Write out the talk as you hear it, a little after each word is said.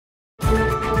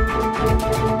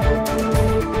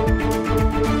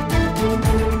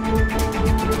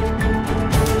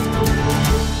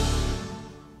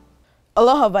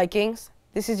Aloha Vikings,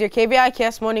 this is your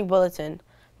KVIKS Morning Bulletin.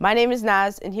 My name is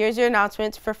Naz, and here's your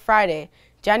announcements for Friday,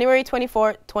 January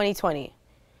 24, 2020.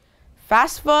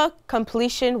 FAFSA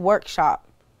Completion Workshop.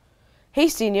 Hey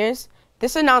seniors,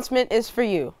 this announcement is for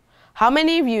you. How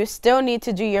many of you still need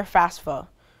to do your FAFSA?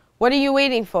 What are you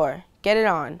waiting for? Get it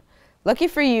on. Lucky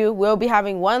for you, we'll be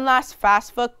having one last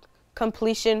FAFSA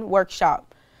Completion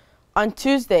Workshop on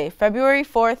Tuesday, February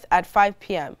 4th at 5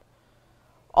 p.m.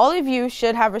 All of you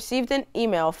should have received an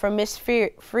email from Ms.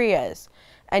 Frias,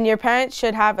 and your parents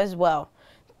should have as well.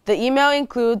 The email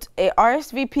includes a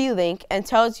RSVP link and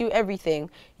tells you everything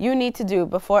you need to do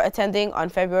before attending on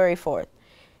February 4th.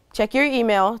 Check your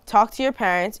email, talk to your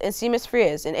parents, and see Ms.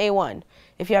 Frias in A1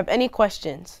 if you have any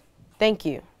questions. Thank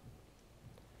you.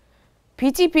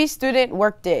 PTP Student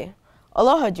Workday.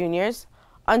 Aloha juniors.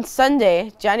 On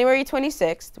Sunday, January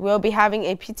 26th, we'll be having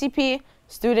a PTP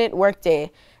Student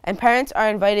Workday, and parents are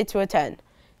invited to attend.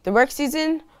 The work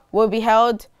season will be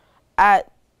held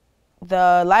at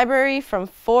the library from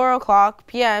 4 o'clock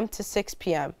p.m. to 6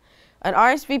 p.m. An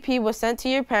RSVP was sent to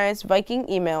your parents' Viking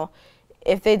email.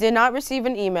 If they did not receive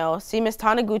an email, see Ms.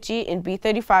 Taniguchi in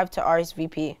B35 to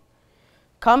RSVP.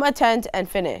 Come attend and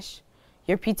finish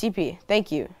your PTP.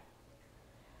 Thank you.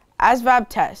 ASVAB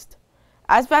test.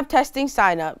 ASVAB testing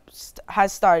sign-up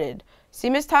has started. See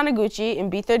Ms. Taniguchi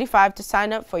in B35 to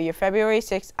sign up for your February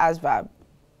 6th ASVAB.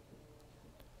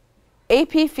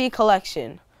 AP fee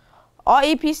collection. All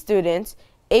AP students,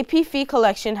 AP fee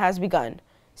collection has begun.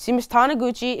 See Ms.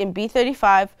 Taniguchi in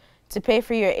B35 to pay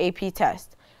for your AP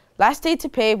test. Last day to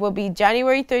pay will be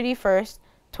January 31st,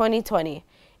 2020.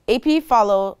 AP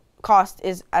cost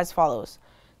is as follows.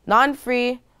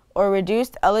 Non-free or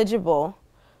reduced eligible,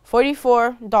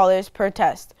 $44 per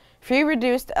test. Free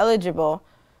reduced eligible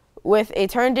with a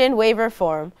turned-in waiver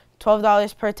form,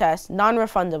 $12 per test,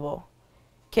 non-refundable.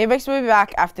 KVIKS will be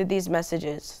back after these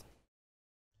messages.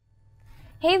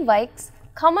 Hey Vikes,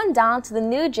 come on down to the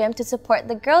new gym to support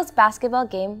the girls' basketball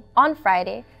game on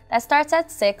Friday that starts at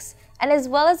 6, and as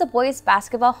well as the boys'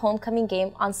 basketball homecoming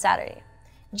game on Saturday.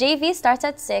 JV starts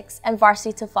at 6 and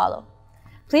varsity to follow.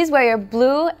 Please wear your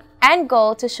blue and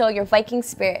gold to show your Viking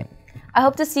spirit. I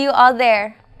hope to see you all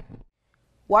there.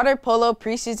 Water polo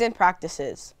preseason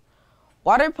practices.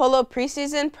 Water polo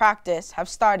preseason practice have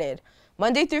started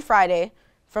Monday through Friday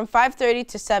from 5:30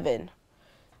 to 7,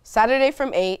 Saturday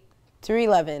from 8 to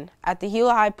 11 at the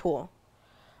hilo-waiakea pool.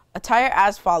 Attire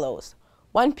as follows.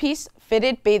 One-piece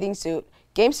fitted bathing suit,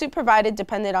 game suit provided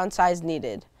dependent on size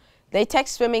needed.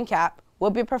 Latex swimming cap will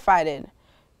be provided.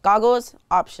 Goggles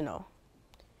optional.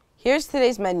 Here's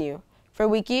today's menu. For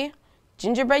Wiki,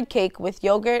 gingerbread cake with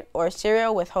yogurt or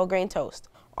cereal with whole grain toast,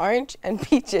 orange and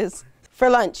peaches. For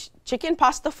lunch, chicken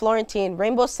pasta Florentine,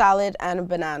 rainbow salad, and a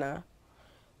banana.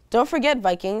 Don't forget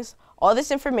Vikings, all this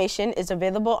information is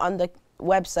available on the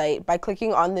website by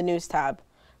clicking on the news tab.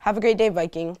 Have a great day,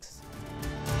 Vikings.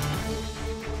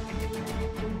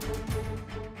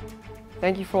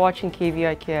 Thank you for watching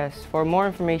KVIKS. For more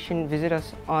information, visit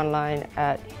us online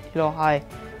at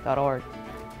hilo-waiakea.org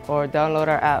or download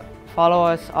our app. Follow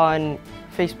us on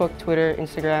Facebook, Twitter,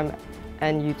 Instagram,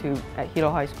 and YouTube at Hilo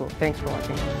High School. Thanks for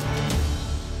watching.